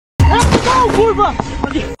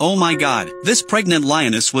Oh my god, this pregnant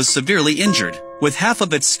lioness was severely injured, with half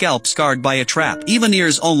of its scalp scarred by a trap. Even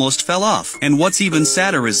ears almost fell off. And what's even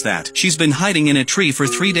sadder is that she's been hiding in a tree for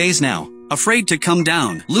 3 days now, afraid to come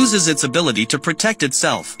down, loses its ability to protect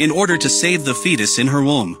itself in order to save the fetus in her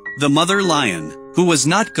womb. The mother lion, who was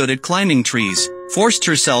not good at climbing trees, forced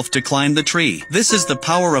herself to climb the tree. This is the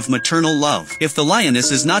power of maternal love. If the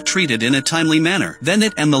lioness is not treated in a timely manner, then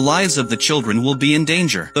it and the lives of the children will be in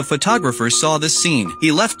danger. The photographer saw this scene.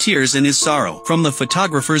 He left tears in his sorrow. From the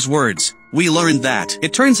photographer's words, we learned that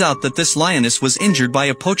it turns out that this lioness was injured by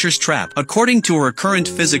a poacher's trap. According to her current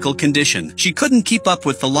physical condition, she couldn't keep up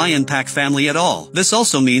with the lion pack family at all. This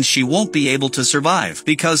also means she won't be able to survive.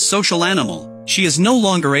 Because social animal, she is no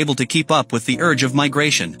longer able to keep up with the urge of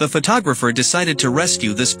migration. The photographer decided to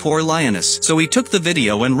rescue this poor lioness. So he took the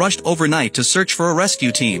video and rushed overnight to search for a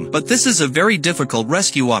rescue team. But this is a very difficult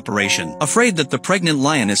rescue operation, afraid that the pregnant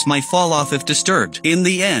lioness might fall off if disturbed. In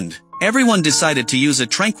the end, everyone decided to use a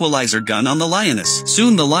tranquilizer gun on the lioness.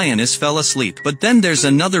 Soon the lioness fell asleep. But then there's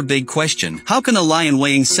another big question. How can a lion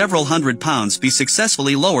weighing several hundred pounds be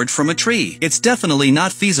successfully lowered from a tree? It's definitely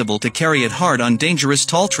not feasible to carry it hard on dangerous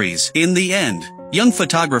tall trees. In the end, young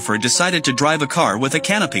photographer decided to drive a car with a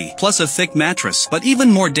canopy, plus a thick mattress. But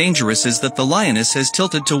even more dangerous is that the lioness has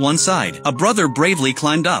tilted to one side. A brother bravely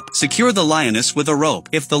climbed up. Secure the lioness with a rope.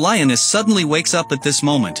 If the lioness suddenly wakes up at this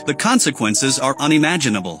moment, the consequences are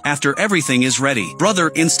unimaginable. After everything is ready,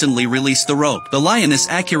 brother instantly released the rope. The lioness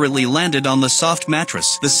accurately landed on the soft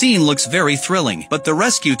mattress. The scene looks very thrilling, but the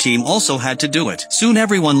rescue team also had to do it. Soon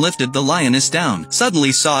everyone lifted the lioness down.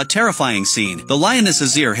 Suddenly saw a terrifying scene. The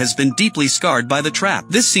lioness's ear has been deeply scarred by the trap.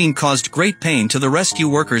 This scene caused great pain to the rescue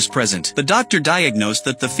workers present. The doctor diagnosed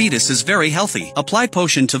that the fetus is very healthy. Apply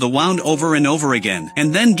potion to the wound over and over again,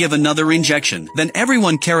 and then give another injection. Then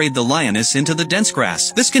everyone carried the lioness into the dense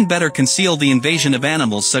grass. This can better conceal the invasion of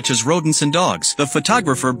animals such as rodents and dogs. The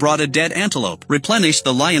photographer brought a dead antelope, replenished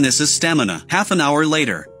the lioness's stamina. Half an hour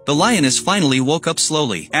later, the lioness finally woke up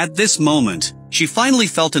slowly. At this moment, she finally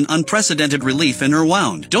felt an unprecedented relief in her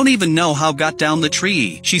wound. Don't even know how got down the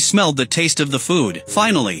tree. She smelled the taste of the food.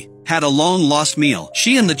 Finally, had a long-lost meal.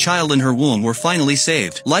 She and the child in her womb were finally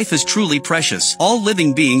saved. Life is truly precious. All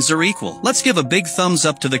living beings are equal. Let's give a big thumbs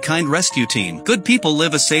up to the kind rescue team. Good people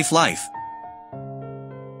live a safe life.